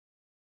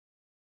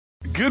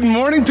Good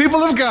morning,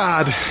 people of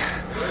God.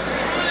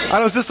 I don't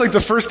know, is this like the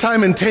first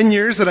time in 10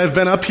 years that I've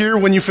been up here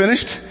when you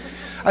finished?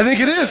 I think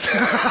it is. 10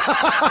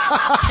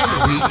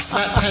 weeks,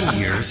 not 10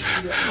 years.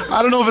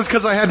 I don't know if it's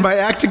because I had my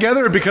act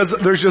together or because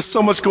there's just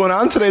so much going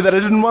on today that I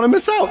didn't want to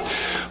miss out.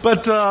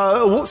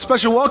 But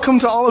special welcome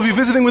to all of you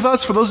visiting with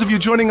us. For those of you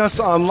joining us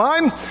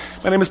online,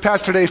 my name is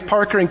Pastor Dave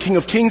Parker, and King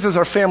of Kings is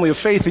our family of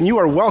faith, and you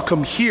are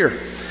welcome here.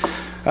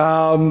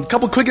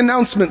 Couple quick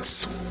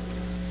announcements.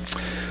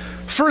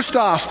 First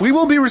off, we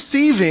will be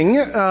receiving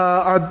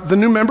the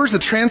new members, the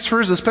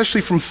transfers,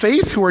 especially from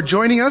Faith, who are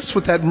joining us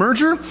with that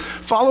merger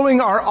following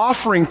our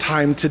offering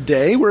time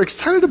today. We're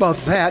excited about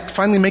that,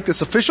 finally make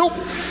this official.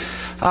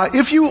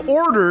 If you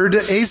ordered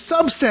a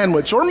sub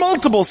sandwich or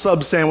multiple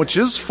sub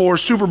sandwiches for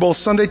Super Bowl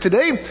Sunday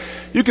today,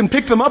 you can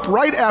pick them up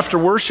right after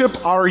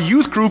worship. Our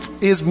youth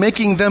group is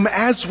making them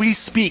as we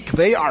speak.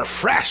 They are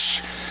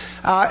fresh.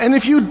 And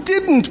if you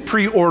didn't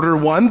pre-order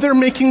one, they're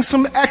making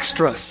some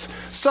extras.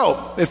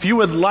 So, if you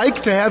would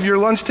like to have your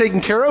lunch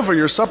taken care of or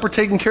your supper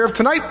taken care of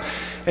tonight,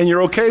 and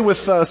you're okay with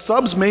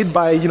subs made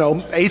by,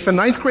 8th and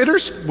 9th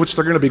graders, which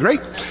they're going to be great,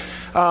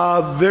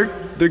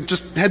 they're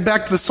just head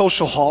back to the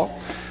social hall.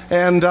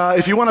 And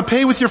if you want to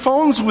pay with your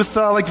phones with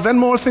like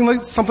Venmo or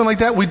something like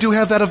that, we do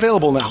have that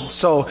available now.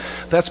 So,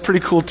 that's pretty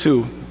cool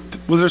too.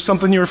 Was there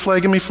something you were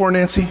flagging me for,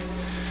 Nancy?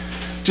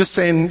 Just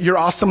saying, you're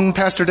awesome,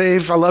 Pastor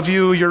Dave. I love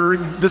you.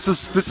 This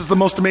is the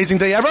most amazing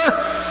day ever.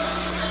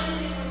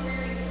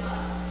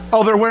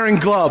 Oh, they're wearing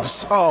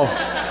gloves. Oh.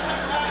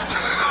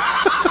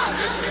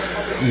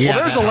 Yeah,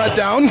 well, there's a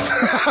letdown.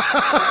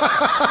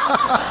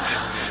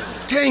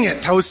 Dang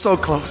it, I was so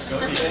close.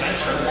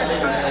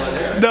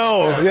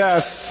 No,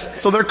 yes.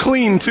 So they're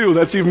clean too.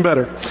 That's even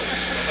better.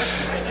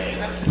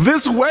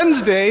 This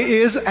Wednesday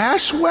is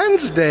Ash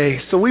Wednesday,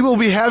 so we will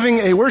be having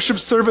a worship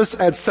service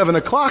at 7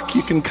 o'clock.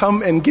 You can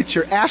come and get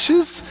your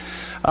ashes.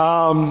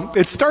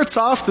 It starts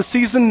off the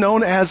season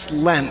known as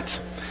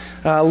Lent.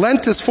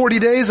 Lent is 40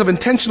 days of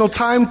intentional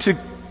time to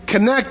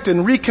connect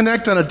and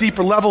reconnect on a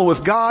deeper level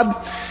with God,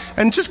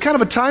 and just kind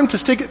of a time to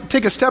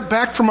take a step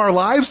back from our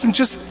lives and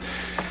just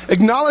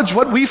acknowledge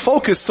what we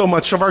focus so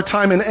much of our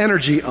time and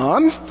energy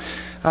on.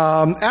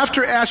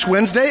 After Ash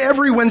Wednesday,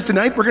 every Wednesday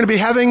night, we're going to be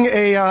having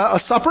a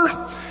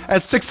supper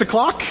at 6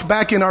 o'clock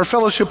back in our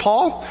fellowship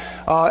hall.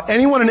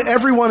 Anyone and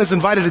everyone is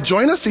invited to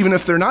join us, even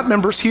if they're not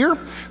members here.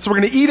 So we're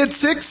going to eat at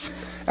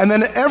 6, and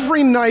then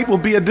every night will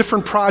be a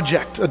different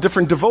project, a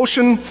different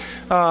devotion,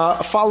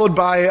 followed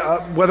by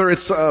whether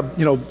it's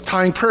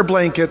tying prayer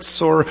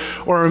blankets or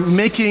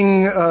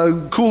making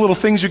cool little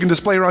things you can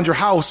display around your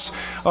house,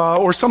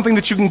 or something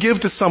that you can give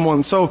to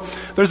someone. So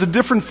there's a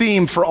different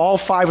theme for all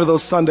 5 of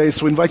those Sundays,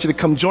 so we invite you to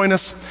come join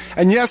us.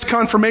 And yes,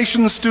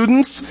 confirmation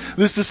students,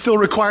 this is still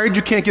required.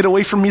 You can't get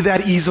away from me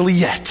that easily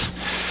yet.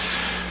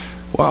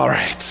 Well, all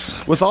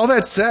right. With all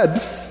that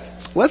said,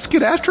 let's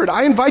get after it.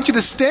 I invite you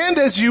to stand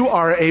as you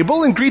are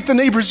able and greet the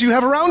neighbors you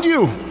have around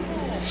you.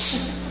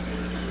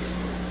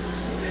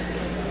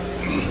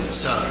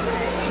 So.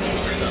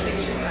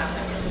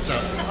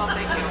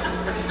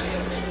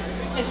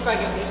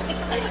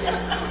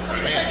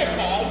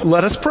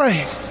 Let us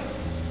pray.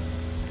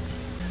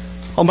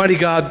 Almighty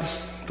God,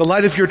 the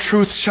light of your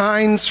truth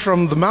shines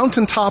from the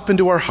mountaintop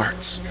into our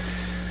hearts.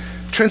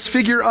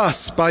 Transfigure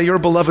us by your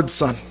beloved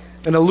Son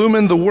and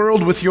illumine the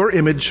world with your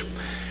image.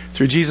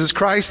 Through Jesus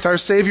Christ, our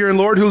Savior and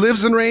Lord, who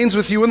lives and reigns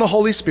with you in the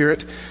Holy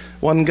Spirit,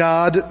 one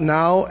God,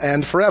 now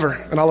and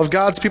forever. And all of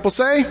God's people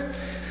say,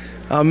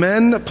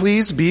 Amen.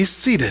 Please be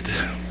seated.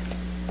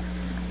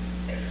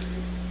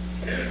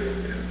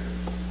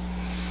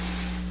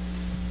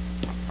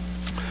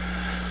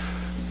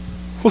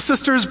 Well,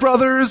 sisters,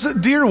 brothers,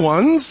 dear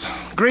ones,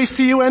 grace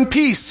to you and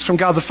peace from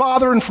God the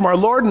Father and from our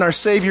Lord and our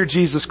Savior,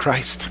 Jesus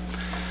Christ.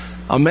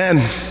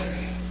 Amen.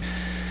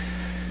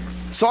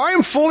 So I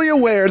am fully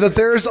aware that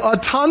there's a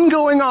ton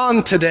going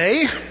on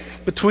today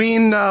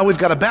between, we've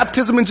got a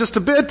baptism in just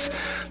a bit,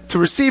 to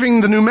receiving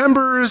the new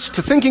members,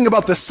 to thinking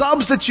about the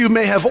subs that you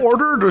may have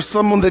ordered or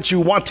someone that you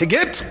want to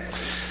get.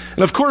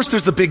 And of course,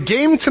 there's the big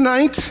game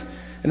tonight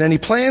and any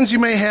plans you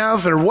may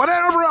have or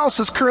whatever else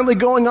is currently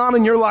going on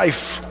in your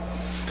life.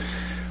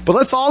 But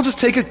let's all just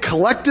take a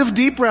collective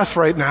deep breath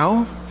right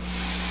now.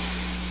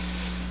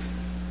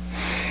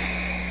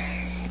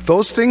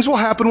 Those things will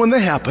happen when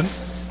they happen.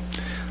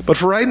 But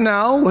for right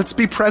now, let's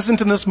be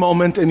present in this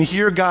moment and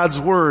hear God's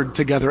word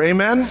together.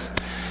 Amen?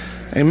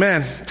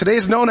 Amen. Today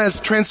is known as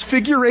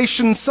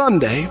Transfiguration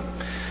Sunday.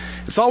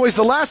 It's always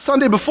the last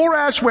Sunday before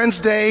Ash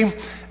Wednesday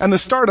and the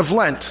start of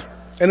Lent.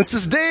 And it's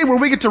this day where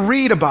we get to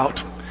read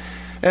about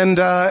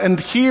and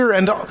hear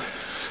and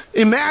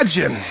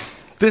imagine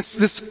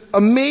this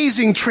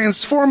amazing,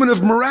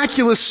 transformative,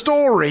 miraculous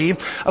story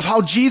of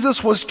how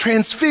Jesus was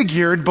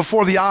transfigured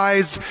before the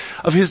eyes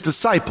of his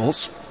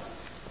disciples.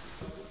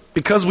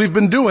 Because we've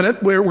been doing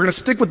it, we're going to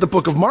stick with the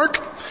book of Mark.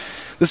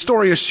 The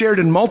story is shared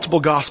in multiple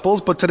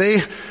Gospels, but today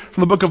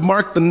from the book of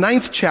Mark, the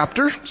 9th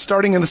chapter,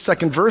 starting in the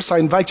 2nd verse, I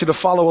invite you to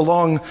follow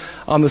along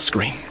on the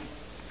screen.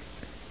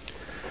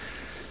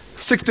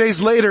 6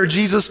 days later,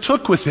 Jesus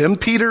took with him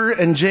Peter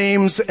and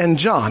James and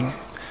John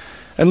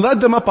and led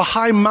them up a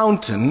high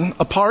mountain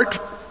apart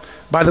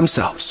by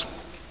themselves.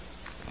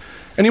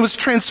 And he was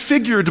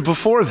transfigured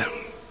before them,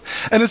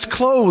 and his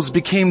clothes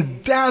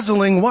became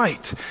dazzling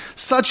white,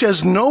 such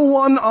as no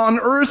one on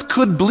earth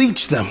could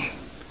bleach them.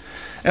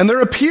 And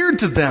there appeared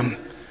to them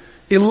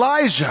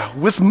Elijah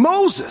with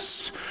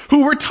Moses,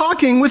 who were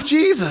talking with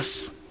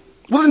Jesus.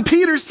 Well, then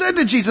Peter said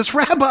to Jesus,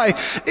 "Rabbi,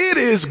 it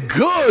is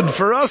good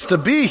for us to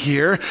be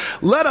here.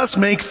 Let us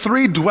make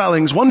 3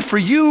 dwellings, one for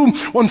you,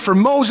 one for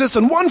Moses,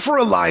 and one for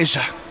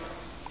Elijah."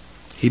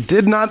 He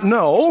did not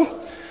know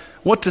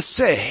what to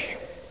say,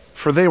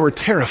 for they were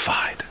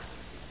terrified.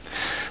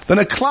 Then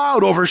a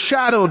cloud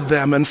overshadowed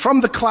them, and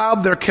from the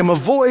cloud there came a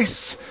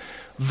voice,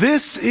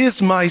 "This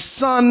is my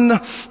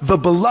son, the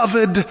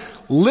beloved.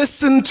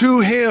 Listen to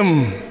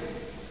him."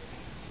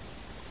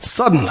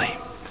 Suddenly,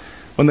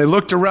 when they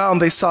looked around,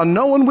 they saw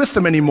no one with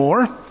them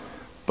anymore,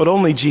 but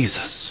only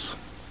Jesus.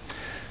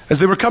 As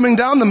they were coming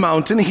down the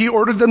mountain, he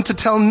ordered them to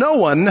tell no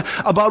one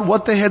about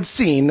what they had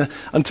seen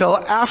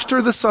until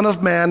after the Son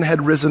of Man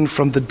had risen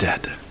from the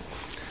dead.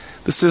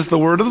 This is the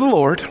word of the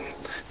Lord.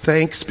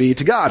 Thanks be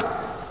to God.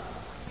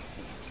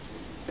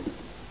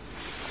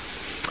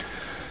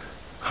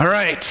 All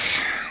right.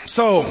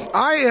 So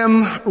I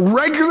am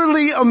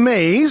regularly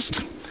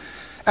amazed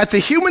at the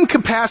human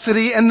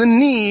capacity and the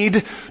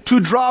need to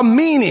draw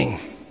meaning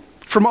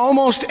from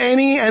almost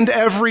any and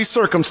every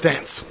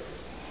circumstance.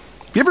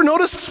 You ever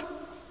noticed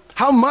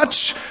how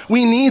much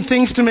we need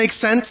things to make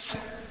sense?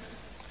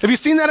 Have you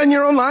seen that in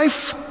your own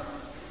life?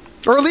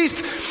 Or at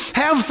least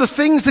have the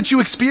things that you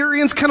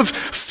experience kind of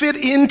fit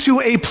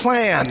into a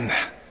plan?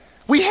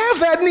 We have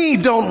that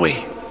need, don't we?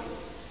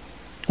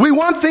 We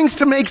want things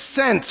to make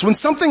sense. When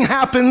something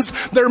happens,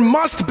 there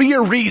must be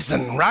a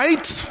reason,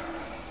 right?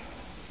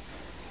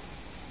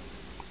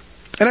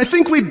 And I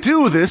think we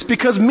do this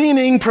because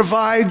meaning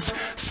provides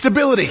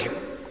stability.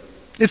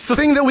 It's the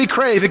thing that we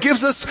crave. It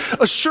gives us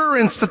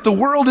assurance that the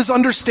world is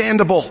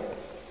understandable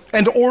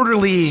and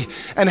orderly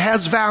and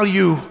has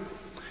value.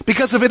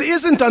 Because if it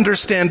isn't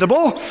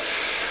understandable,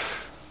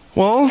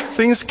 well,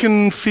 things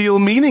can feel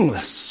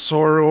meaningless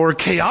or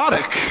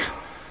chaotic,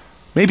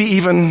 maybe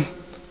even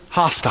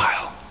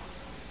hostile.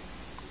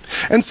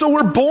 And so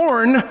we're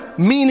born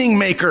meaning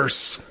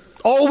makers,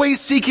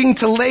 always seeking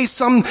to lay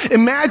some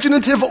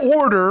imaginative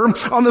order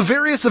on the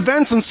various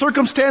events and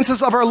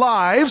circumstances of our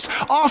lives,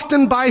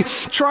 often by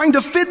trying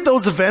to fit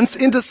those events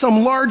into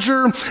some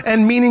larger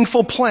and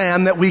meaningful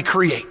plan that we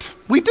create.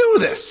 We do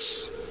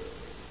this.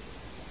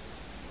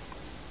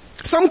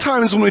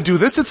 Sometimes when we do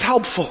this, it's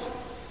helpful.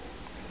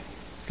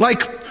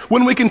 Like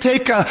when we can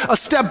take a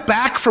step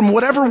back from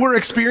whatever we're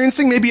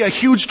experiencing, maybe a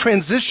huge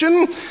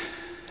transition,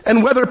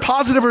 and whether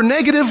positive or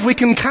negative, we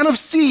can kind of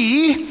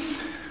see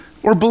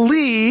or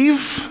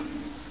believe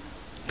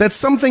that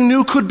something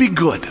new could be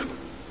good.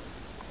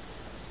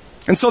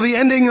 And so the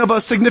ending of a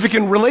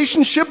significant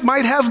relationship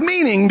might have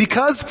meaning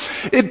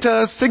because it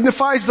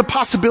signifies the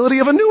possibility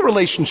of a new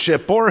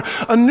relationship or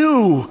a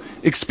new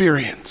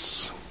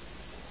experience.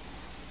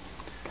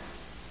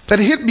 That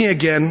hit me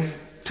again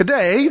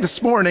today,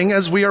 this morning,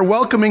 as we are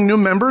welcoming new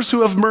members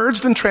who have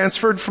merged and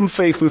transferred from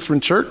Faith Lutheran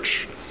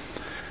Church.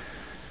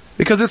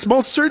 Because it's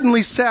most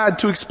certainly sad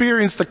to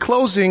experience the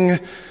closing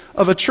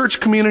of a church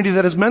community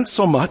that has meant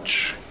so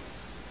much.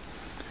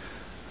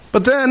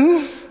 But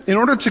then, in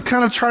order to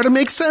kind of try to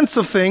make sense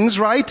of things,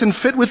 right, and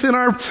fit within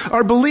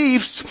our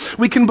beliefs,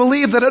 we can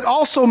believe that it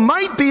also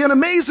might be an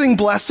amazing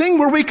blessing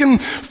where we can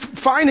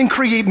find and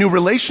create new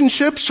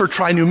relationships or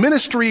try new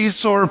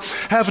ministries or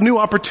have new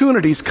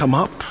opportunities come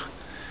up.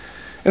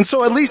 And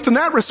so at least in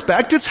that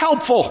respect, it's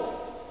helpful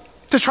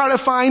to try to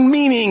find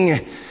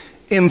meaning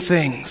in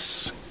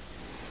things.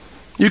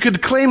 You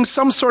could claim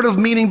some sort of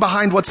meaning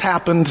behind what's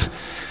happened,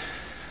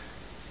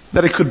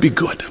 that it could be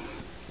good.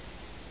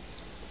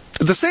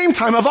 At the same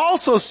time, I've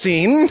also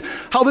seen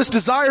how this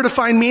desire to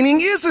find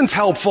meaning isn't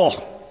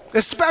helpful,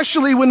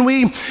 especially when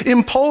we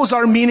impose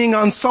our meaning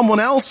on someone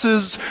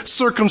else's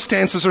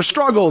circumstances or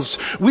struggles.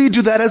 We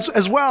do that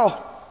as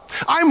well.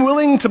 I'm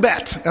willing to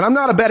bet, and I'm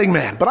not a betting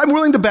man, but I'm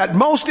willing to bet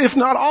most, if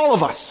not all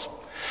of us,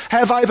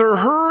 have either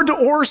heard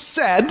or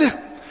said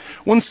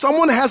when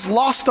someone has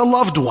lost a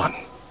loved one,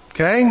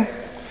 okay?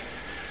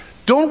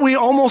 Don't we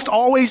almost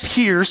always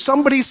hear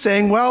somebody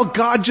saying, well,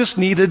 God just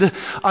needed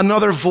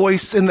another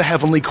voice in the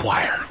heavenly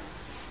choir,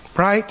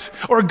 right?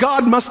 Or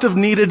God must have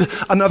needed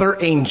another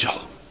angel.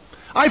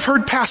 I've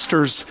heard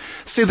pastors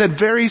say that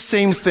very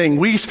same thing.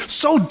 We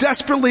so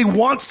desperately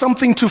want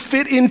something to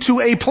fit into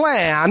a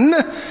plan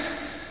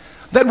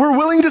that we're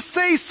willing to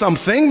say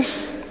something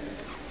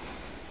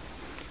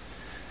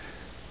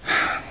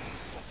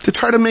to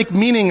try to make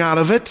meaning out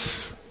of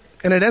it.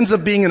 And it ends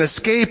up being an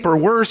escape, or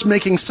worse,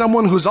 making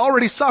someone who's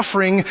already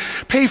suffering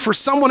pay for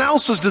someone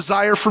else's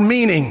desire for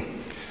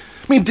meaning.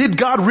 I mean, did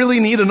God really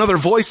need another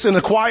voice in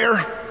the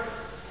choir?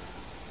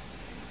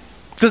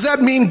 Does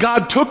that mean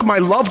God took my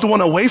loved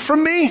one away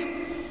from me?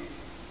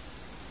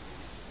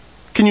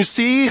 Can Can you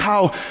see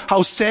how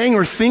saying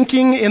or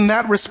thinking in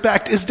that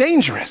respect is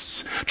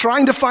dangerous?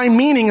 Trying to find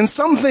meaning in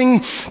something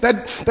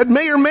that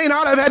may or may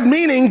not have had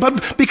meaning,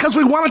 but because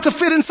we want it to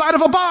fit inside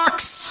of a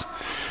box,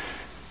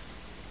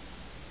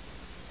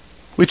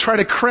 we try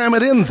to cram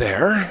it in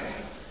there,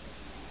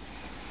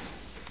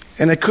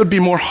 and it could be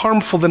more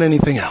harmful than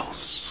anything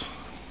else.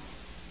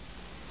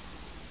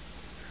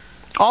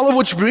 All of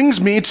which brings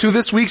me to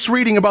this week's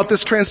reading about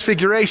this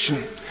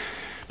transfiguration.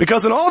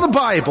 Because in all the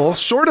Bible,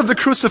 short of the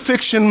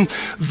crucifixion,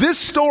 this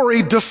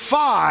story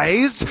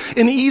defies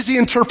an easy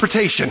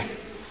interpretation.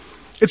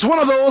 It's one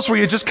of those where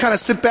you just kind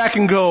of sit back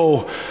and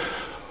go,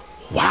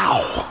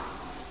 wow.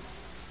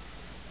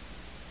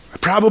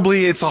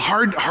 Probably it's a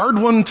hard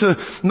one to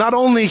not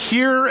only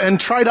hear and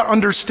try to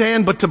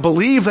understand, but to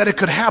believe that it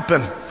could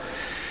happen.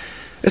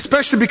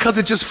 Especially because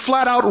it just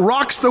flat out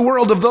rocks the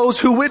world of those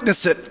who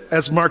witness it,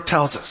 as Mark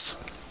tells us.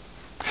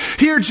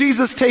 Here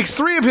Jesus takes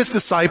 3 of his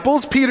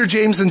disciples, Peter,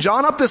 James, and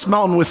John, up this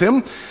mountain with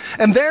him,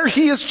 and there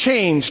he is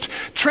changed,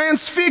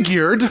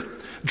 transfigured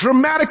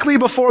dramatically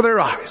before their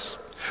eyes.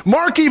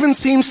 Mark even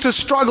seems to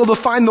struggle to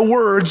find the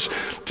words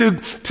to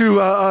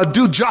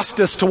do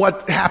justice to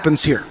what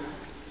happens here.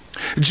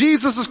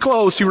 Jesus'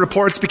 clothes, he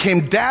reports,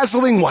 became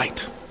dazzling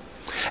white,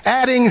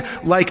 adding,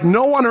 like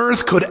no on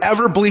earth could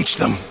ever bleach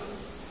them.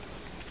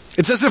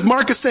 It's as if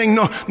Mark is saying,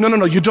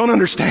 no, you don't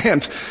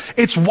understand.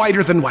 It's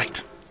whiter than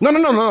white.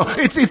 No.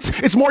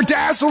 It's more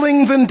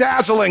dazzling than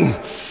dazzling.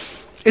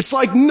 It's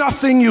like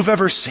nothing you've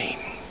ever seen.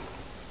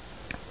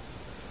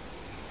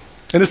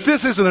 And if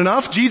this isn't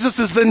enough, Jesus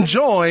is then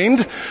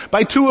joined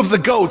by 2 of the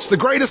goats, the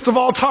greatest of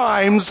all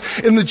times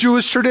in the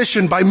Jewish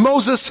tradition, by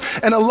Moses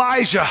and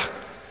Elijah.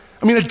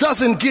 I mean, it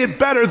doesn't get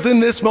better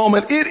than this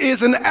moment. It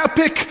is an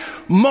epic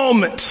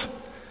moment.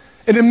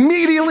 And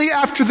immediately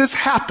after this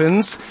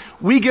happens,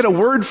 we get a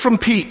word from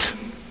Pete.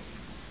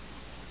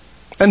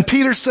 And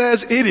Peter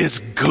says, it is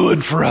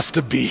good for us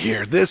to be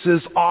here. This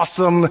is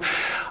awesome.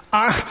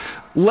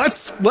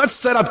 Let's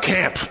set up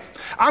camp.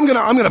 I'm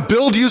gonna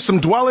build you some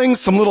dwellings,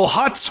 some little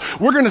huts.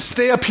 We're gonna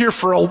stay up here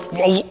for a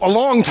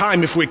long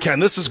time if we can.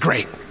 This is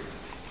great.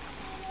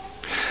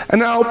 And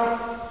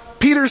now,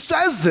 Peter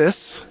says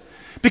this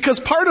because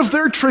part of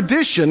their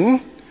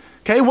tradition,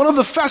 one of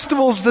the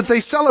festivals that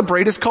they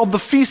celebrate is called the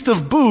Feast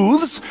of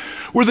Booths,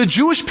 where the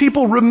Jewish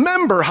people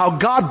remember how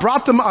God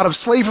brought them out of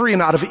slavery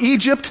and out of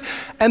Egypt,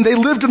 and they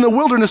lived in the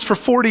wilderness for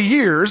 40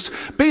 years,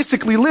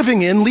 basically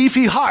living in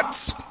leafy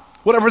huts,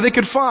 whatever they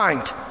could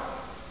find.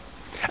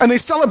 And they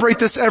celebrate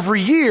this every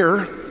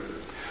year,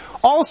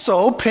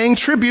 also paying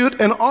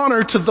tribute and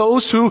honor to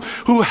those who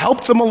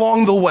helped them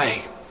along the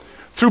way,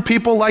 through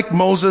people like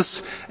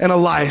Moses and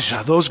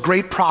Elijah, those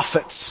great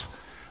prophets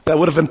that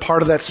would have been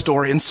part of that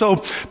story. And so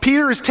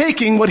Peter is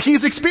taking what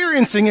he's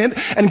experiencing it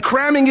and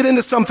cramming it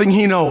into something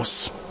he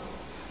knows.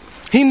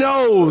 He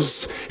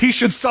knows he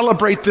should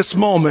celebrate this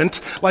moment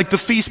like the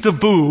Feast of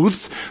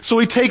Booths. So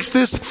he takes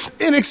this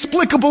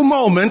inexplicable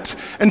moment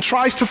and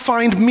tries to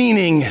find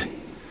meaning,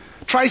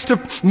 tries to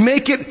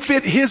make it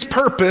fit his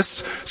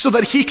purpose so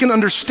that he can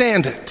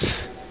understand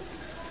it.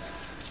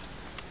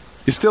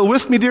 You still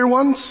with me, dear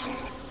ones?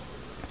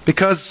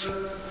 Because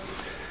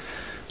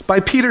by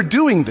Peter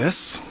doing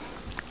this,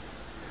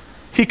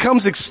 he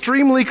comes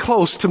extremely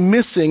close to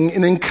missing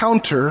an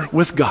encounter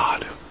with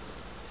God.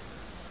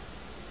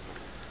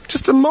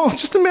 Just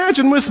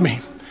imagine with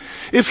me.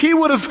 If he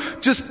would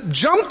have just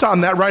jumped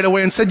on that right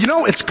away and said,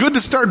 it's good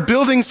to start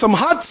building some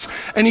huts,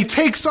 and he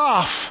takes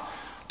off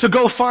to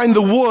go find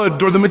the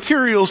wood or the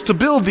materials to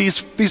build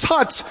these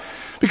huts.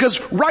 Because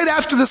right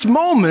after this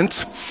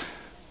moment,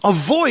 a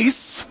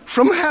voice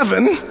from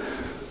heaven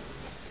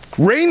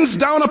rains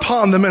down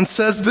upon them and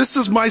says, this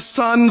is my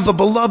son, the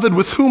beloved,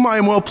 with whom I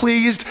am well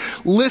pleased.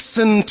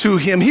 Listen to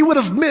him. He would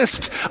have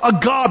missed a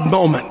God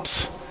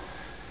moment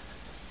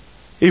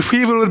if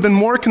he would have been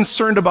more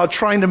concerned about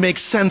trying to make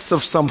sense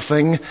of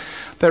something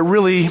that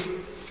really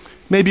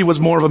maybe was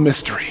more of a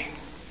mystery.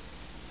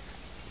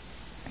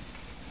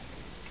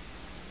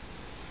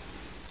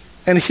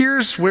 And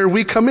here's where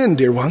we come in,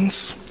 dear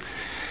ones,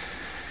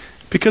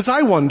 because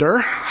I wonder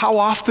how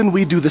often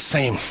we do the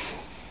same.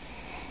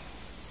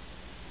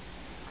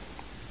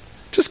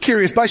 Just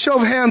curious, by show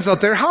of hands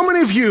out there, how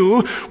many of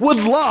you would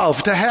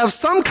love to have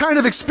some kind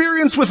of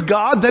experience with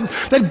God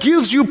that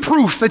gives you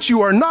proof that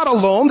you are not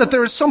alone, that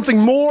there is something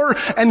more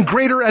and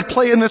greater at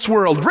play in this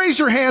world? Raise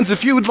your hands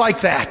if you would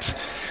like that.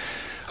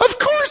 Of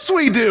course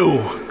we do.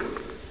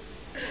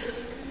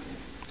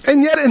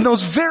 And yet in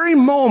those very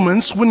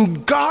moments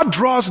when God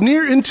draws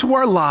near into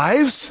our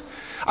lives,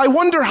 I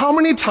wonder how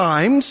many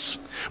times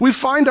we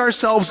find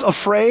ourselves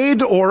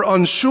afraid or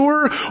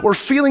unsure or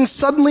feeling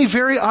suddenly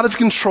very out of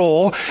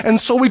control, and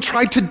so we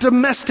try to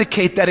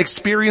domesticate that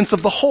experience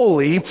of the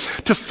holy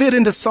to fit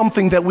into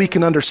something that we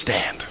can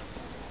understand,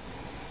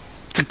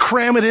 to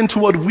cram it into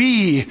what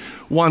we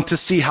want to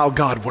see how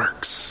God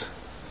works.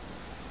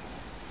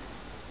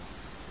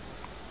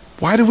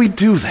 Why do we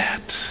do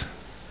that?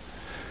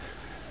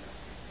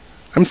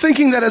 I'm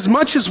thinking that as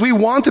much as we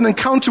want an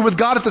encounter with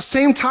God, at the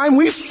same time,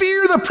 we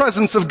fear the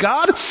presence of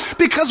God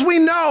because we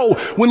know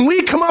when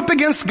we come up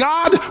against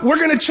God, we're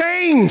going to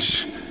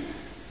change.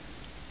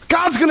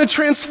 God's going to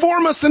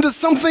transform us into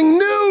something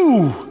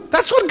new.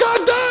 That's what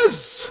God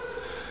does.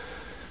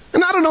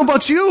 And I don't know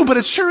about you, but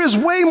it sure is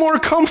way more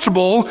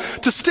comfortable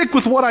to stick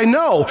with what I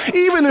know,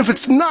 even if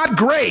it's not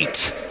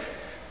great.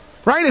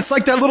 Right? It's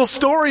like that little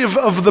story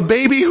of the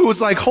baby who was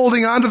like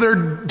holding onto their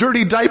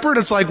dirty diaper, and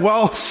it's like,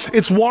 well,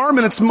 it's warm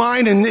and it's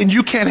mine and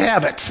you can't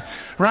have it.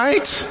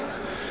 Right?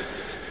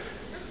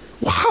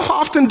 Well, how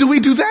often do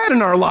we do that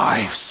in our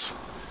lives?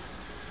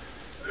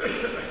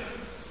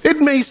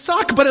 It may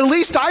suck, but at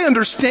least I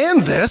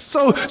understand this,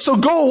 so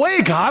go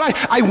away, God.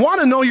 I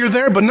want to know you're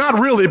there, but not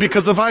really,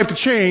 because if I have to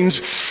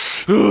change,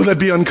 that'd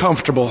be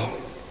uncomfortable.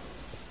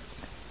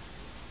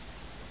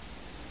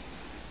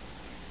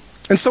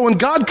 And so when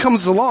God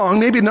comes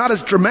along, maybe not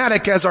as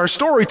dramatic as our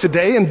story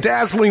today in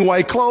dazzling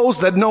white clothes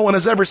that no one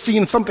has ever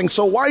seen something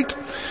so white,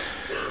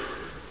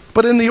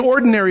 but in the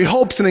ordinary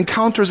hopes and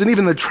encounters and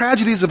even the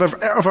tragedies of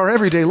our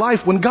everyday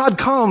life, when God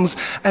comes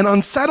and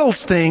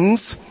unsettles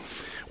things,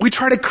 we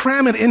try to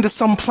cram it into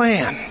some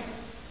plan.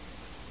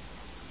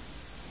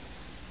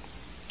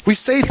 We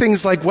say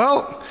things like,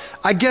 well,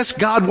 I guess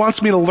God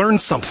wants me to learn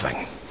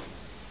something.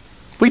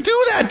 We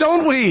do that,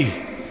 don't we?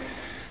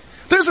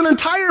 There's an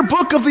entire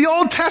book of the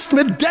Old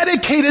Testament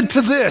dedicated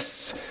to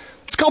this.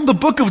 It's called the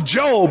book of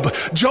Job.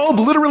 Job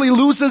literally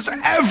loses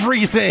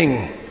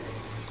everything.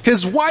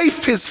 His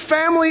wife, his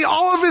family,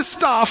 all of his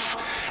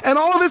stuff, and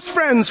all of his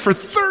friends for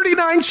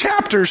 39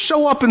 chapters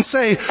show up and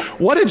say,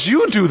 what did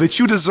you do that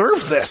you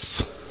deserve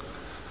this?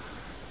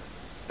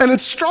 And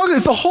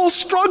the whole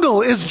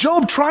struggle is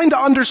Job trying to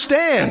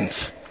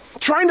understand,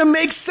 trying to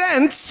make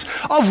sense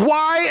of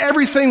why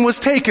everything was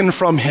taken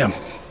from him.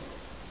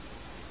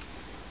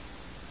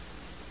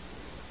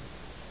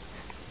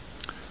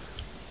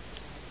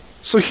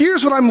 So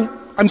here's what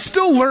I'm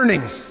still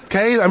learning,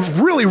 okay? I've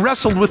really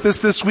wrestled with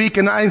this week,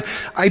 and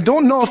I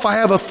don't know if I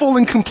have a full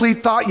and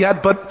complete thought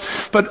yet, but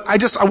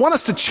I want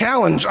us to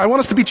challenge. I want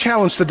us to be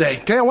challenged today,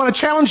 okay? I want to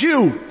challenge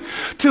you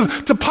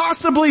to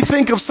possibly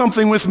think of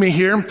something with me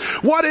here.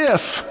 What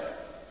if,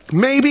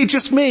 maybe,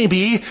 just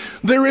maybe,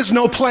 there is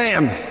no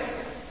plan?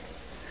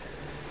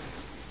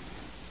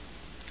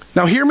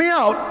 Now hear me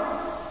out.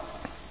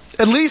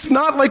 At least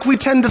not like we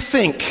tend to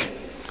think.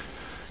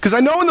 Because I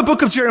know in the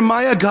book of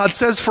Jeremiah, God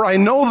says, for I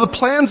know the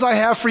plans I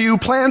have for you,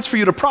 plans for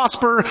you to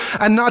prosper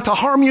and not to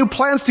harm you,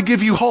 plans to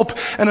give you hope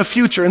and a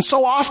future. And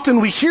so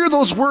often we hear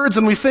those words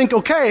and we think,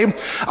 okay,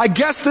 I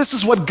guess this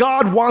is what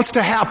God wants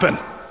to happen.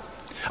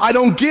 I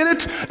don't get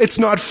it. It's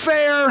not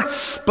fair,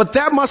 but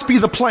that must be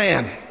the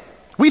plan.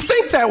 We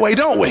think that way,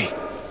 don't we?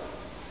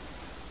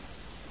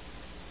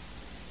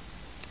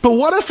 But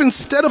what if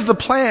instead of the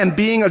plan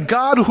being a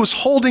God who's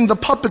holding the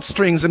puppet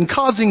strings and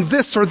causing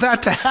this or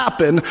that to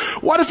happen,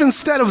 what if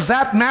instead of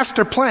that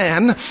master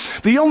plan,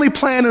 the only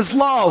plan is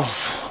love?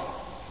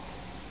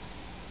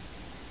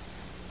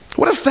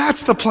 What if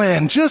that's the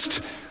plan?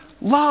 Just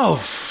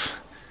love.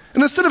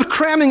 And instead of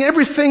cramming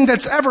everything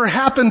that's ever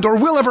happened or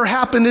will ever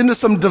happen into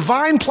some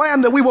divine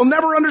plan that we will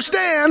never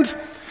understand,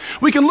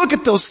 we can look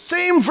at those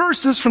same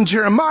verses from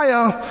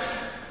Jeremiah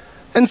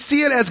and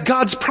see it as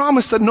God's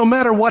promise that no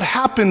matter what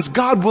happens,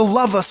 God will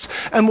love us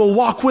and will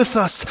walk with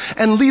us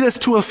and lead us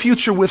to a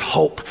future with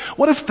hope.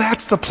 What if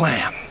that's the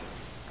plan?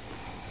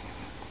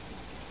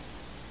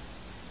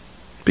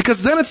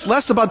 Because then it's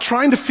less about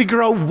trying to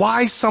figure out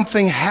why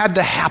something had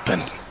to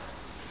happen.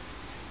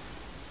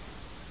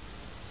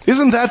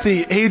 Isn't that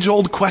the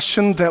age-old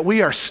question that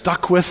we are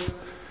stuck with?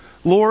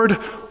 Lord,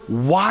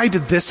 why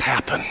did this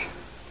happen?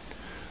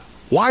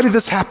 Why did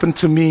this happen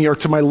to me or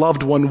to my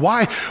loved one?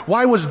 Why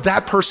was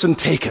that person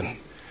taken?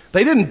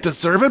 They didn't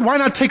deserve it. Why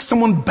not take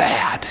someone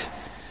bad?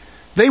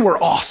 They were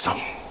awesome.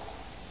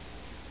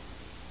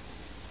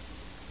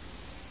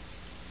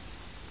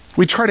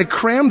 We try to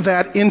cram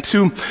that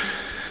into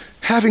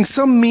having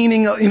some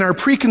meaning in our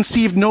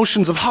preconceived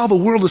notions of how the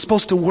world is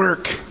supposed to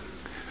work.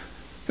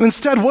 And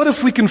instead, what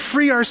if we can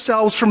free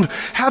ourselves from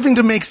having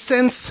to make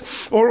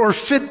sense or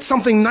fit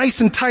something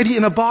nice and tidy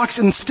in a box,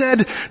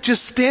 instead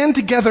just stand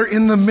together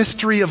in the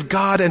mystery of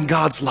God and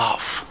God's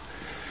love?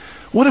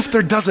 What if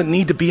there doesn't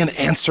need to be an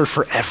answer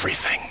for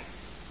everything?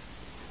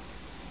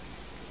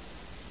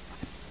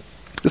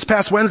 This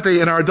past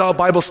Wednesday in our adult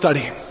Bible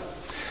study,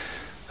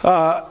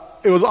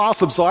 it was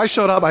awesome. So I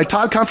showed up, I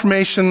taught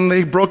confirmation,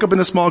 they broke up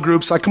into small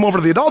groups. I come over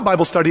to the adult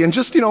Bible study and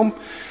just,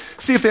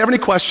 see if they have any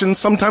questions.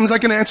 Sometimes I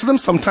can answer them,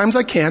 sometimes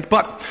I can't.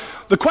 But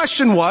the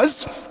question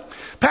was,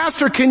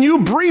 Pastor, can you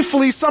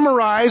briefly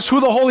summarize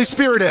who the Holy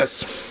Spirit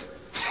is?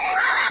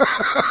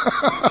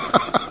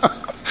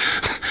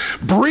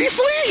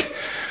 Briefly?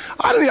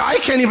 I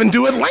can't even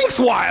do it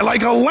lengthwise,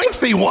 like a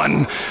lengthy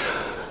one.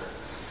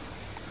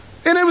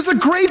 And it was a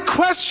great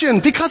question,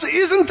 because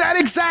isn't that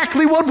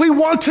exactly what we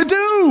want to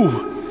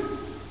do?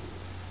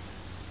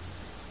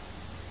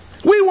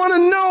 We want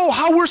to know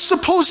how we're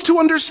supposed to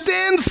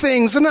understand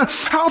things and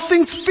how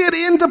things fit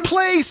into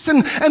place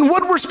and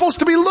what we're supposed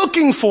to be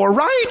looking for,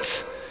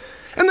 right?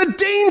 And the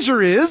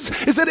danger is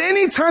that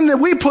any time that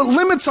we put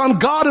limits on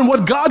God and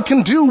what God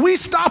can do, we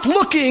stop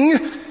looking,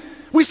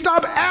 we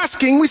stop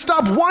asking, we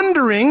stop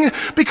wondering,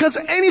 because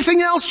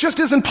anything else just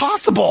isn't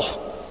possible.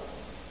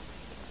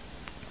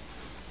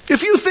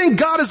 If you think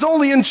God is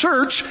only in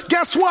church,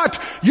 guess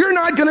what? You're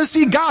not going to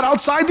see God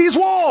outside these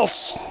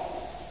walls.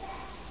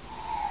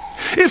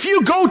 If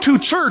you go to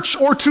church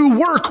or to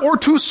work or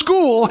to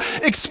school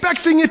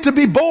expecting it to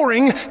be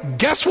boring,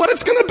 guess what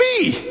it's going to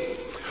be?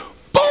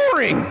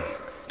 Boring.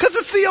 Because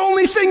it's the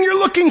only thing you're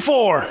looking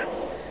for.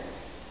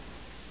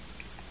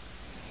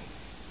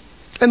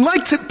 And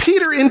like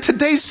Peter in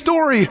today's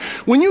story,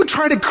 when you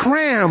try to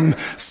cram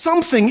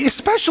something,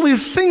 especially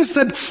things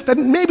that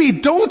maybe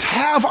don't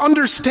have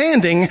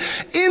understanding,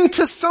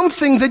 into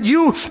something that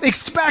you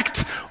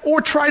expect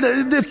or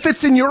that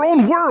fits in your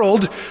own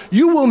world,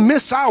 you will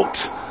miss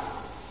out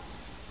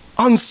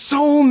on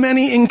so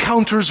many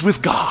encounters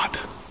with God.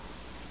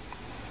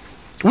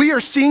 We are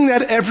seeing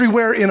that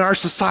everywhere in our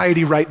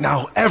society right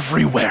now,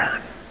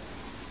 everywhere.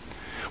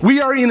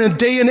 We are in a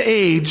day and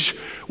age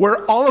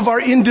where all of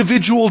our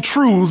individual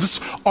truths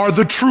are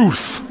the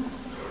truth,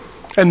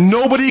 and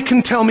nobody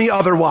can tell me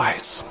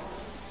otherwise.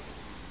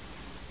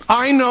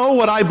 I know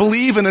what I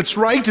believe and it's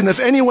right, and if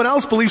anyone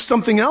else believes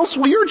something else,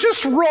 well, you're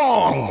just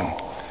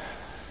wrong.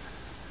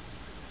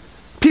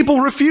 People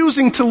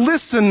refusing to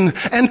listen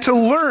and to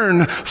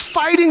learn,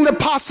 fighting the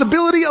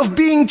possibility of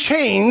being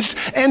changed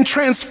and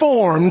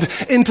transformed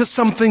into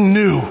something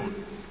new,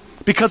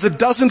 because it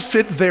doesn't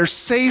fit their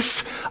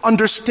safe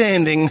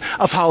understanding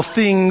of how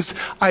things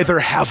either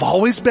have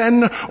always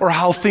been or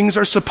how things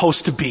are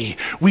supposed to be.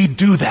 We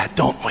do that,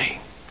 don't we?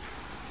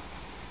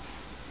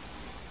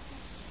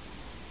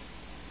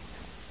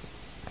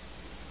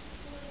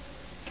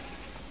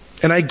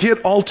 And I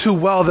get all too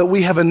well that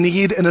we have a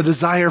need and a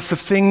desire for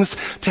things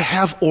to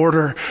have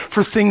order,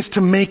 for things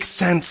to make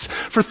sense,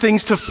 for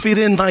things to fit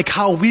in like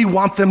how we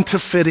want them to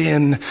fit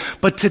in.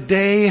 But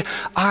today,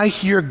 I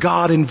hear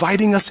God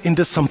inviting us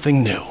into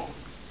something new.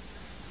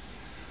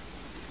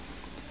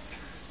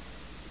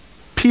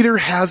 Peter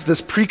has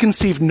this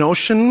preconceived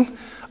notion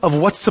of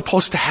what's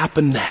supposed to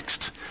happen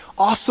next.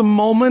 Awesome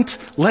moment,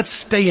 let's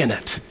stay in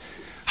it.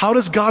 How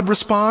does God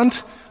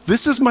respond?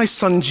 This is my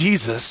son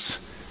Jesus.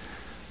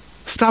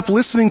 Stop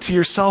listening to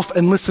yourself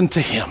and listen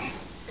to him.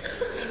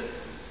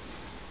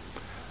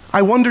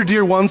 I wonder,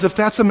 dear ones, if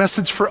that's a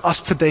message for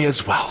us today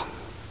as well.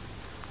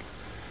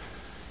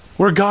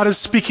 Where God is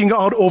speaking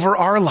out over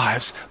our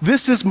lives.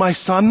 This is my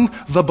son,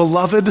 the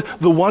beloved,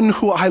 the one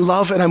who I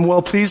love and I'm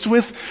well pleased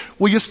with.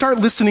 Will you start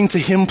listening to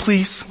him,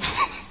 please?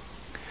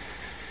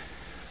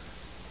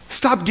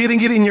 Stop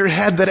getting it in your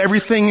head that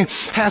everything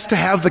has to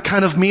have the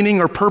kind of meaning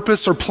or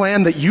purpose or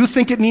plan that you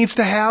think it needs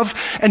to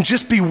have, and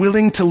just be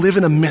willing to live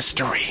in a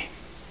mystery.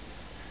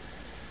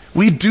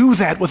 We do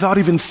that without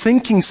even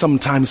thinking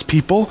sometimes,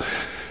 people.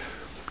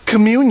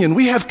 Communion.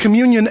 We have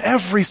communion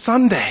every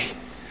Sunday.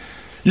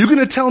 You're going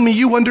to tell me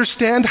you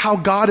understand how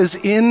God is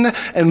in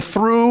and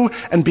through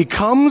and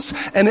becomes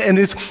and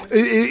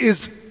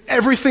is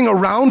everything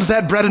around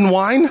that bread and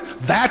wine?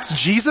 That's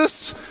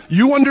Jesus?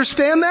 You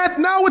understand that?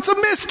 No, it's a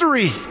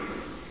mystery.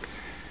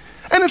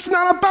 And it's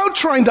not about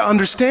trying to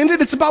understand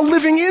it. It's about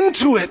living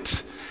into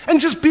it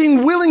and just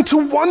being willing to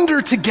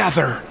wonder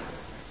together.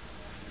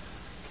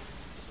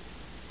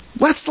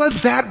 Let's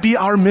let that be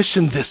our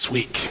mission this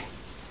week.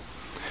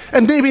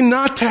 And maybe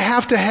not to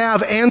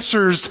have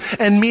answers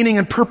and meaning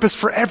and purpose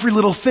for every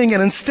little thing,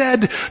 and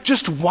instead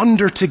just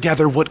wonder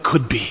together what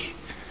could be.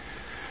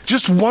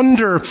 Just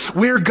wonder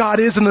where God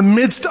is in the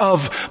midst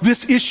of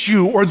this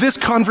issue or this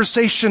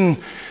conversation,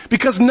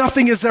 because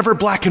nothing is ever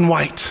black and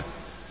white.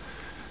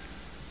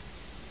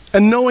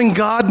 And knowing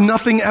God,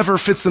 nothing ever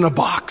fits in a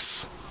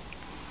box.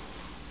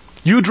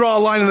 You draw a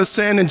line in the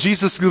sand and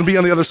Jesus is going to be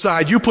on the other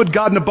side. You put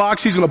God in a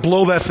box, he's going to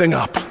blow that thing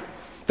up.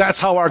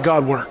 That's how our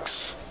God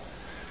works.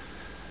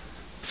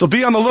 So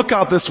be on the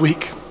lookout this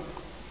week.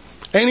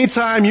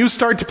 Anytime you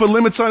start to put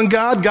limits on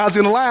God, God's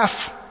going to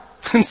laugh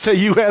and say,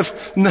 you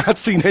have not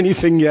seen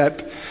anything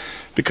yet,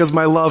 because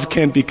my love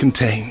can't be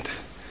contained.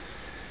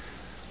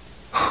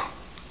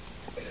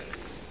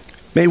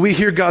 May we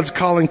hear God's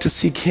calling to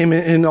seek him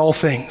in all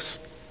things,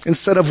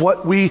 instead of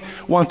what we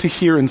want to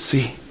hear and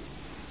see.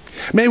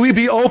 May we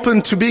be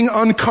open to being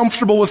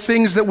uncomfortable with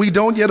things that we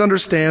don't yet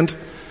understand,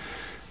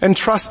 and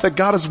trust that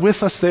God is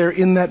with us there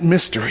in that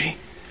mystery,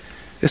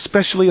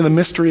 especially in the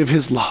mystery of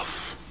his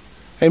love.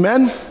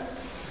 Amen?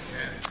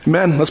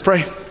 Amen. Let's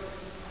pray.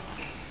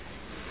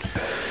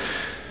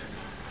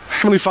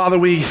 Heavenly Father,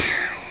 we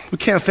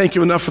can't thank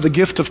you enough for the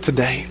gift of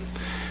today.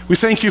 We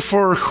thank you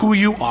for who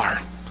you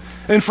are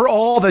and for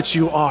all that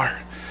you are,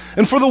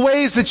 and for the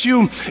ways that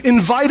you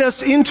invite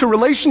us into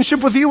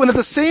relationship with you and at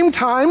the same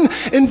time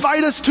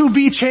invite us to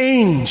be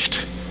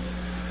changed.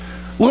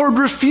 Lord,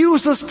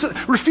 refuse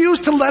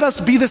to let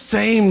us be the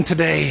same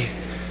today.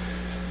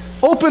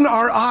 Open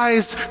our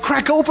eyes,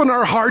 crack open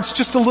our hearts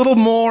just a little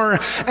more,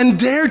 and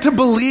dare to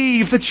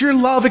believe that your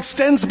love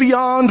extends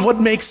beyond what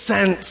makes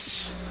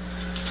sense.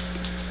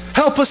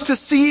 Help us to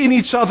see in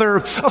each other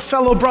a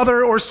fellow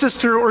brother or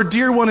sister or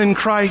dear one in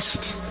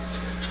Christ,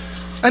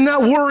 and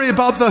not worry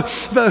about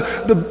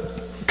the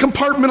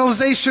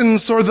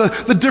compartmentalizations or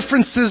the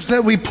differences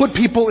that we put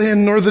people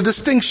in, or the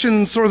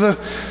distinctions,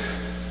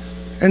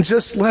 and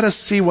just let us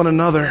see one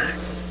another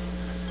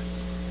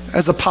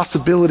as a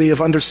possibility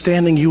of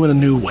understanding you in a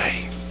new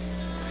way.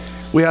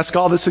 We ask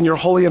all this in your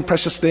holy and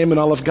precious name, and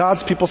all of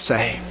God's people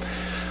say,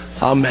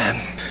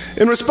 Amen.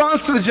 In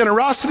response to the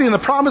generosity and the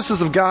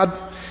promises of God,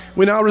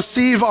 we now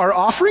receive our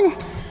offering.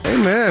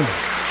 Amen.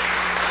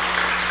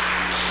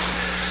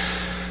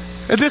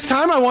 At this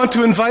time, I want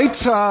to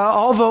invite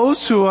all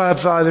those who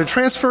have either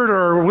transferred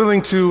or are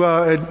willing to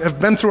have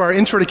been through our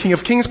Intro to King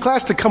of Kings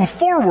class to come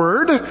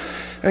forward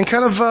and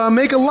kind of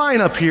make a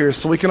line up here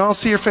so we can all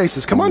see your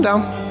faces. Come on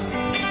down.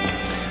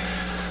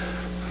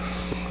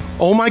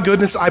 Oh my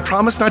goodness, I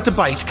promise not to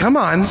bite. Come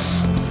on.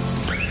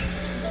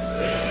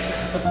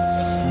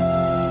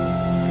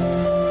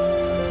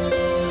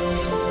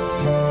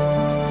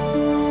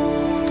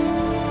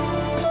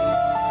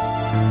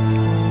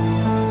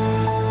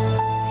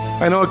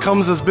 I know it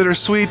comes as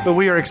bittersweet, but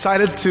we are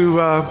excited to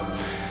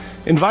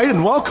invite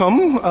and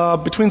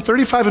welcome between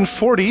 35 and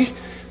 40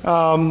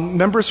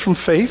 members from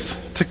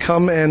Faith to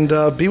come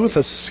and be with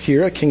us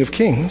here at King of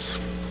Kings.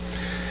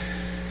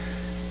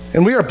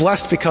 And we are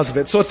blessed because of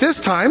it. So at this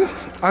time,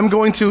 I'm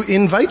going to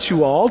invite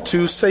you all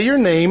to say your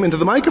name into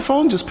the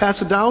microphone. Just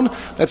pass it down.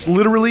 That's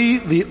literally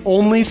the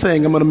only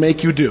thing I'm going to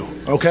make you do.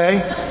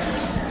 Okay?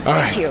 All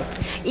right. Thank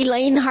you.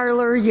 Elaine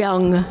Harler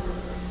Young.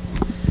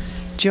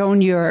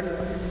 Joan York.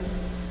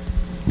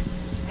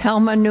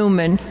 Helma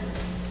Newman.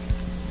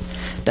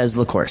 Des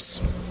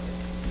LaCourse.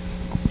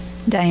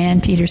 Diane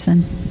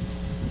Peterson.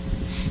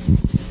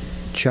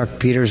 Chuck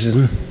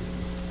Peterson.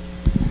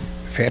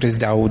 Faris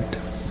Daoud.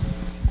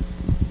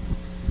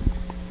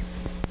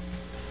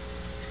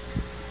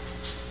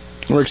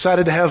 We're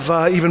excited to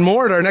have even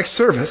more at our next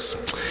service.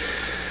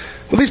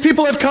 Well, these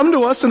people have come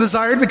to us and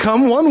desired to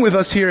become one with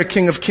us here at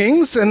King of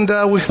Kings, and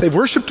they've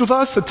worshiped with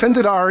us,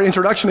 attended our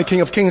Introduction to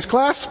King of Kings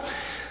class,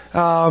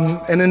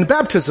 and in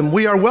baptism,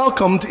 we are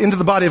welcomed into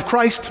the body of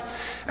Christ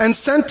and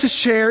sent to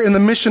share in the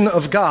mission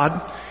of God.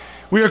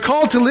 We are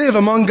called to live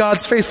among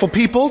God's faithful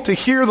people, to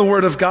hear the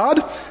word of God,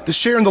 to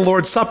share in the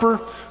Lord's Supper,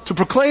 to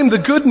proclaim the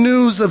good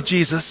news of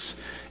Jesus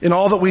in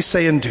all that we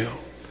say and do,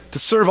 to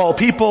serve all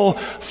people,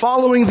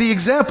 following the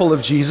example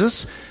of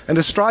Jesus, and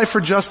to strive for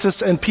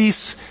justice and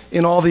peace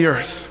in all the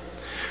earth.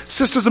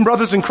 Sisters and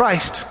brothers in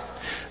Christ,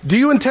 do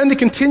you intend to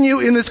continue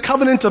in this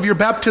covenant of your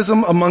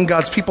baptism among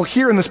God's people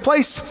here in this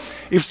place?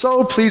 If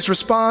so, please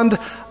respond,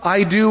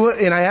 I do,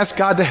 and I ask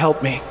God to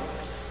help me.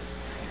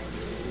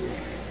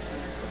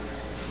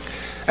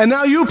 And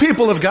now you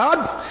people of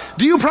God,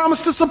 do you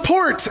promise to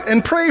support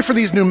and pray for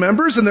these new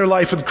members in their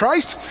life with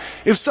Christ?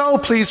 If so,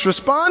 please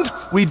respond,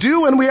 we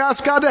do, and we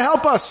ask God to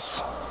help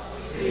us.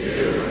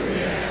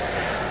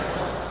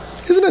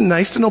 Isn't it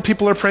nice to know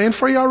people are praying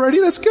for you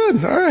already? That's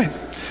good. All right.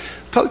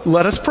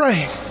 Let us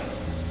pray.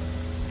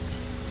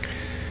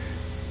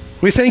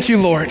 We thank you,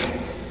 Lord,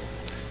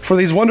 for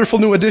these wonderful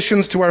new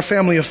additions to our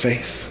family of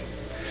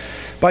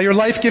faith. By your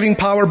life-giving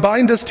power,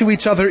 bind us to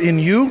each other in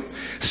you,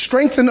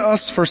 strengthen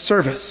us for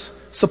service,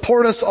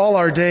 support us all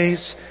our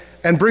days,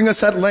 and bring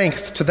us at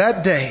length to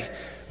that day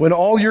when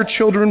all your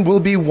children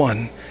will be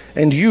one,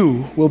 and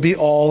you will be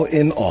all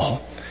in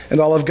all. And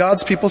all of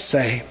God's people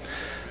say,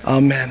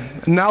 Amen.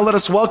 And now let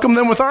us welcome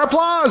them with our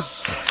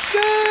applause.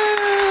 Yay!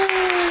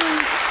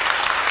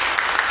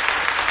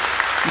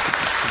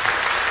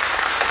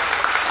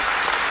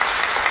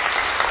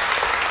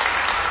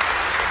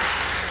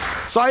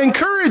 So I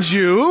encourage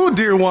you,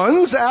 dear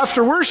ones,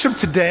 after worship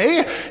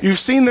today, you've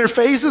seen their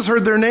faces,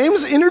 heard their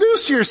names,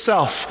 introduce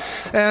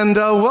yourself and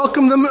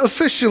welcome them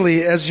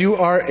officially as you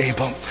are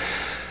able.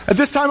 At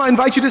this time, I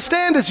invite you to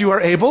stand as you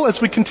are able as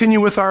we continue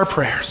with our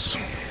prayers.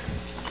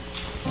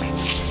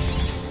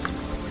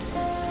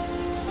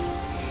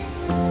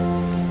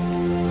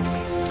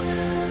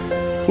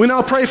 We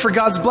now pray for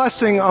God's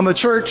blessing on the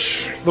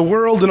church, the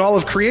world, and all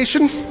of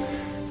creation.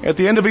 At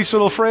the end of each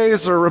little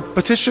phrase or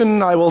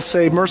repetition, I will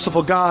say,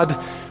 merciful God,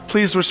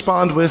 please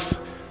respond with,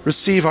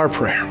 receive our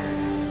prayer.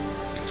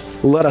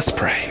 Let us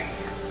pray.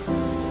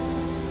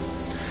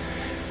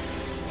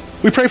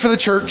 We pray for the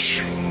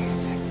church,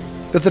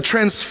 that the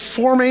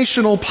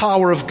transformational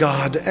power of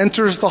God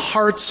enters the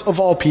hearts of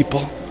all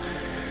people.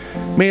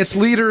 May its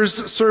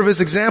leaders serve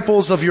as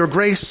examples of your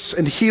grace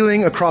and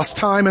healing across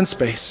time and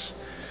space.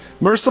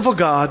 Merciful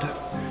God,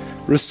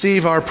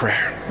 receive our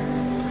prayer.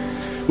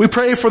 We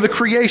pray for the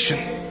creation,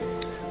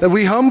 that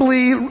we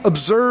humbly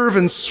observe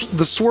in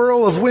the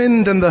swirl of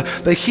wind and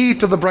the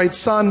heat of the bright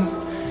sun.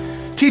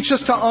 Teach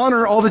us to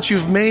honor all that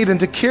you've made and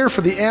to care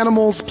for the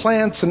animals,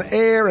 plants, and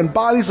air and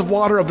bodies of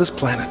water of this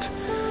planet.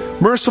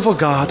 Merciful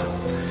God,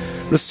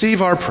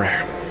 receive our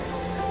prayer.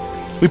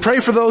 We pray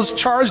for those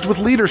charged with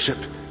leadership,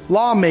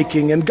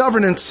 lawmaking, and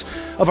governance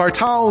of our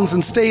towns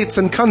and states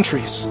and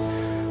countries,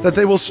 that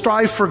they will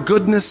strive for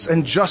goodness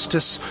and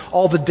justice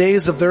all the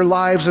days of their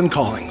lives and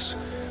callings.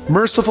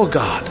 Merciful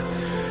God,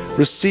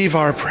 receive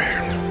our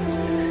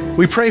prayer.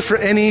 We pray for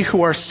any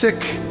who are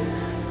sick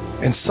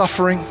and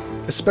suffering,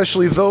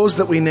 especially those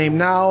that we name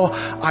now,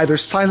 either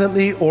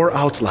silently or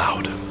out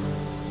loud.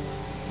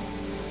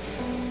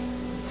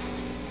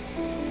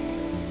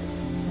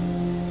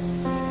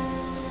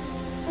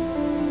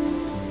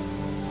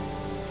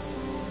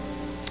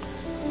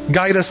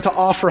 Guide us to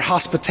offer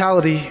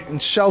hospitality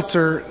and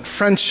shelter, and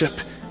friendship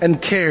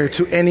and care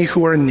to any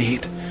who are in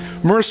need.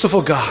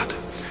 Merciful God,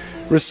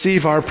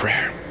 receive our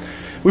prayer.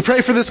 We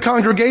pray for this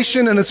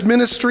congregation and its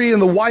ministry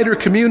and the wider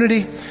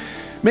community.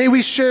 May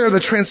we share the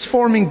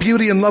transforming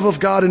beauty and love of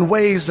God in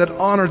ways that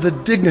honor the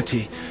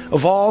dignity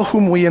of all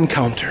whom we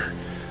encounter.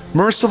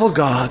 Merciful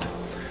God,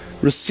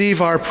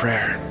 receive our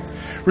prayer.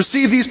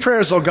 Receive these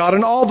prayers, O God,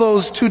 and all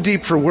those too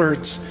deep for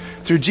words,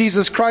 through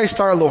Jesus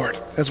Christ our Lord,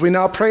 as we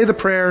now pray the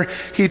prayer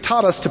he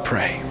taught us to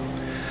pray.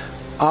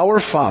 Our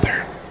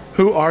Father,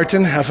 who art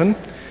in heaven,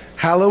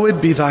 hallowed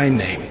be thy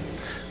name.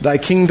 Thy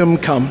kingdom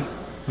come,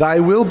 thy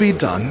will be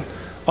done,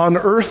 on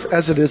earth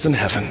as it is in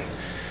heaven.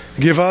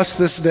 Give us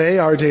this day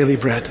our daily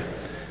bread,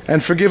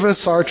 and forgive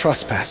us our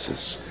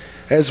trespasses,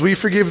 as we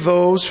forgive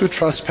those who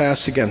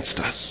trespass against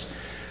us.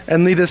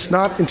 And lead us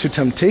not into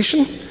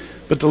temptation,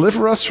 but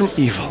deliver us from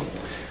evil.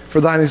 For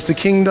thine is the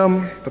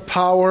kingdom, the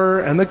power,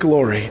 and the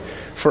glory,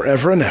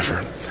 forever and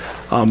ever.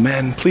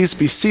 Amen. Please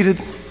be seated.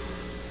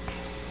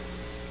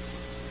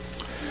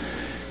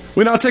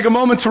 We now take a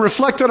moment to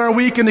reflect on our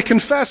week and to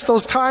confess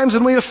those times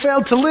when we have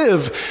failed to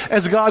live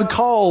as God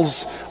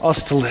calls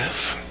us to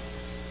live.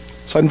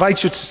 So I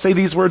invite you to say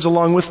these words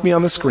along with me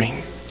on the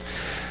screen.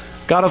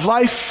 God of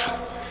life,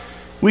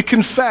 we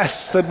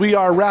confess that we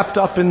are wrapped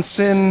up in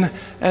sin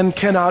and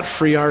cannot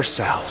free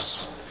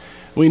ourselves.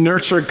 We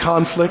nurture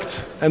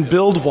conflict and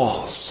build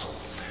walls.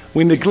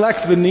 We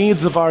neglect the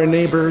needs of our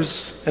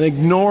neighbors and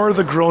ignore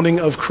the groaning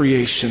of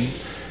creation.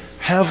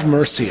 Have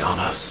mercy on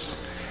us.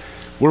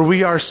 Where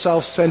we are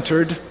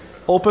self-centered,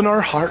 open our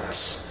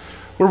hearts.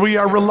 Where we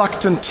are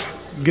reluctant,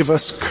 give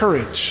us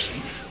courage.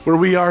 Where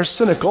we are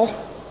cynical,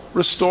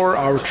 restore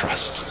our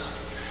trust.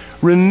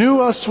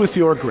 Renew us with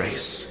your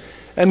grace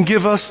and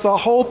give us the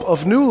hope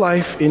of new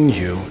life in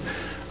you.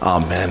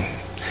 Amen.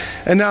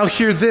 And now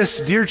hear this,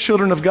 dear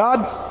children of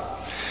God.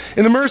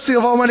 In the mercy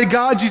of Almighty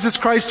God, Jesus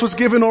Christ was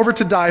given over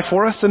to die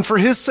for us, and for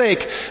his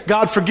sake,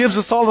 God forgives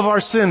us all of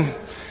our sin.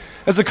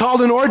 As a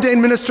called and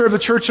ordained minister of the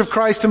Church of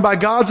Christ and by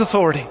God's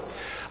authority,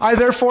 I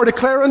therefore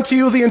declare unto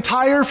you the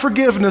entire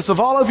forgiveness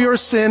of all of your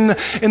sin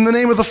in the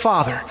name of the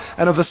Father,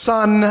 and of the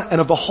Son, and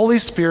of the Holy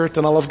Spirit,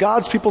 and all of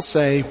God's people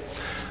say,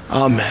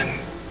 Amen.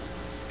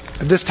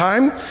 At this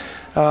time,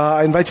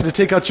 I invite you to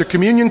take out your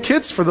communion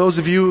kits for those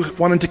of you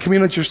wanting to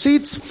commune at your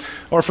seats,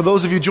 or for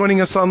those of you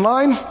joining us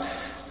online.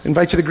 I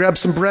invite you to grab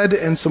some bread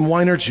and some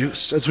wine or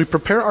juice as we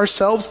prepare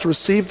ourselves to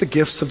receive the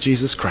gifts of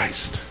Jesus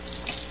Christ.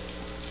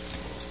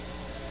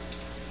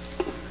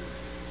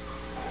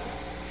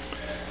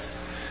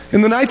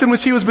 In the night in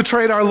which he was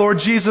betrayed, our Lord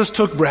Jesus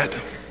took bread.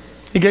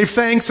 He gave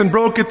thanks and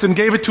broke it and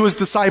gave it to his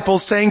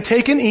disciples, saying,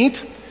 "Take and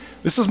eat.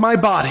 This is my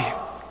body,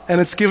 and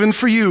it's given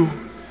for you.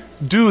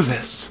 Do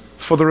this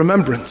for the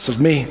remembrance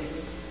of me."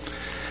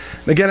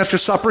 And again after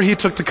supper, he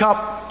took the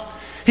cup.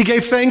 He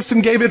gave thanks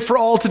and gave it for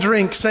all to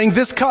drink, saying,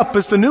 "This cup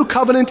is the new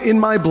covenant in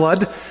my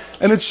blood,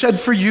 and it's shed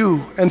for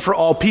you and for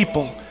all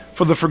people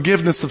for the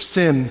forgiveness of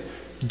sin.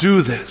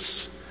 Do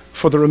this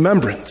for the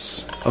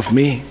remembrance of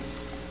me."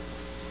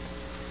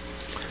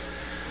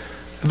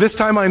 At this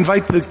time, I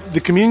invite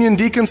the communion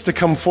deacons to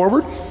come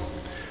forward.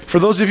 For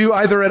those of you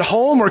either at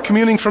home or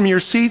communing from your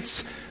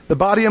seats, the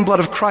body and blood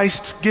of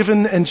Christ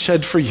given and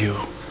shed for you.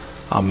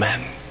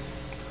 Amen.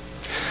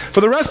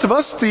 For the rest of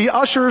us, the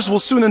ushers will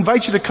soon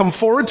invite you to come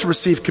forward to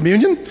receive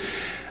communion.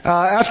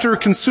 After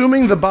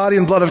consuming the body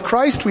and blood of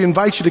Christ, we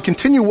invite you to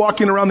continue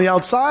walking around the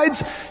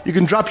outsides. You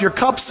can drop your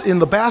cups in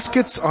the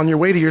baskets on your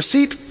way to your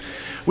seat.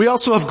 We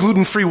also have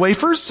gluten-free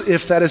wafers,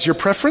 if that is your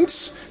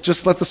preference.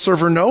 Just let the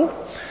server know.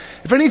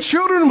 If any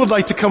children would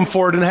like to come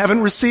forward and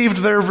haven't received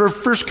their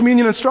first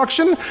communion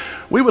instruction,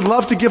 we would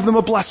love to give them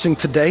a blessing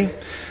today.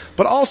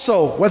 But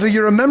also, whether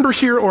you're a member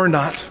here or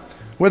not,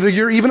 whether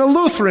you're even a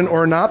Lutheran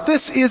or not,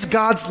 this is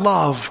God's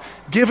love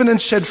given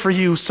and shed for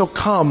you. So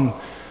come,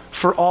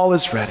 for all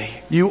is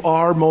ready. You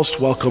are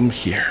most welcome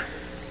here.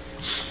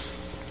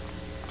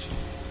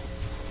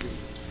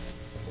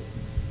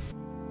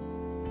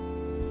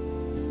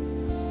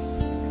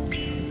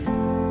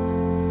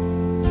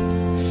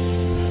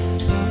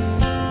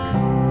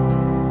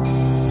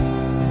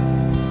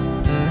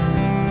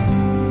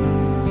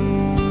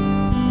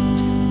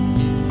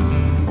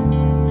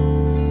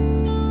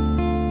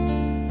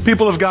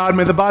 People of God,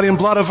 may the body and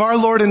blood of our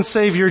Lord and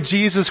Savior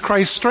Jesus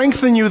Christ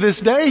strengthen you this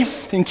day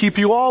and keep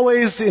you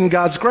always in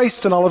God's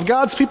grace, and all of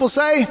God's people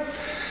say,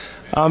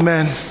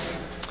 Amen.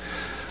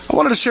 I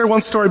wanted to share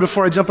one story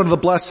before I jump into the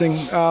blessing.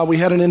 We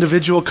had an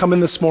individual come in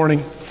this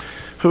morning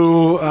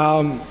who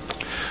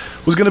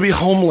was going to be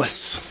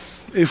homeless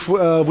if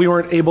we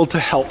weren't able to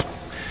help.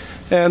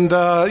 And,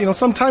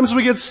 sometimes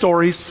we get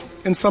stories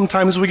and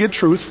sometimes we get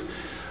truth.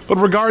 But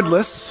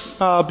regardless,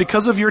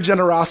 because of your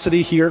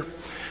generosity here,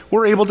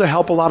 we're able to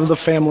help a lot of the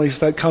families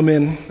that come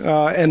in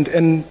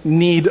and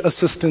need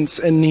assistance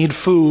and need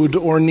food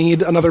or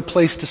need another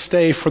place to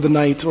stay for the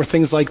night or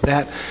things like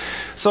that.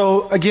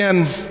 So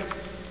again,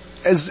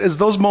 as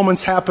those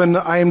moments happen,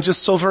 I am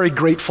just so very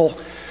grateful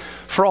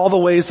for all the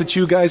ways that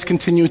you guys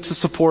continue to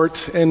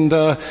support and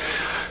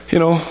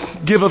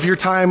give of your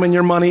time and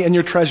your money and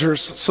your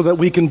treasures so that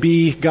we can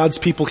be God's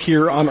people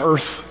here on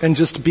earth and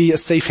just be a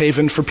safe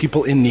haven for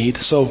people in need.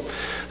 So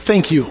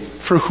thank you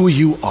for who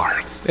you are.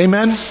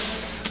 Amen.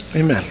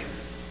 Amen.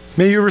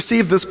 May you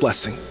receive this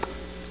blessing.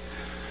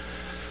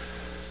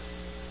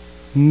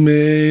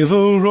 May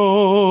the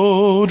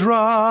road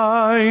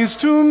rise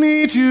to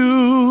meet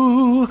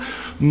you.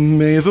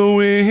 May the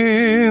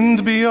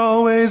wind be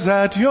always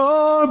at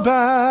your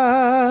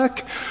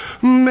back.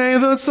 May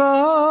the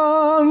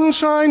sun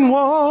shine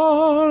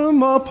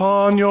warm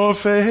upon your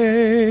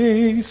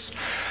face.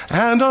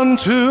 And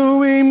until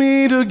we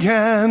meet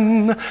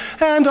again,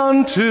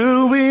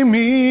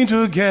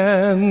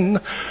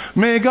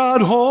 may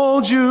God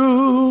hold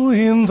you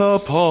in the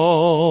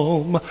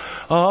palm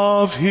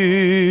of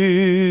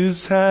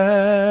His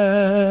hand.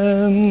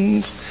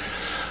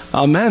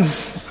 Amen.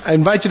 I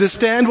invite you to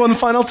stand one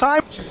final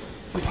time.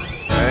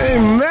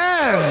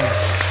 Amen.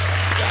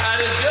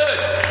 God is good.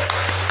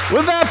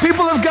 With that,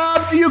 people of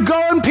God, you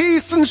go in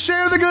peace and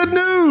share the good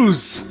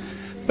news.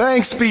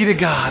 Thanks be to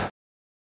God.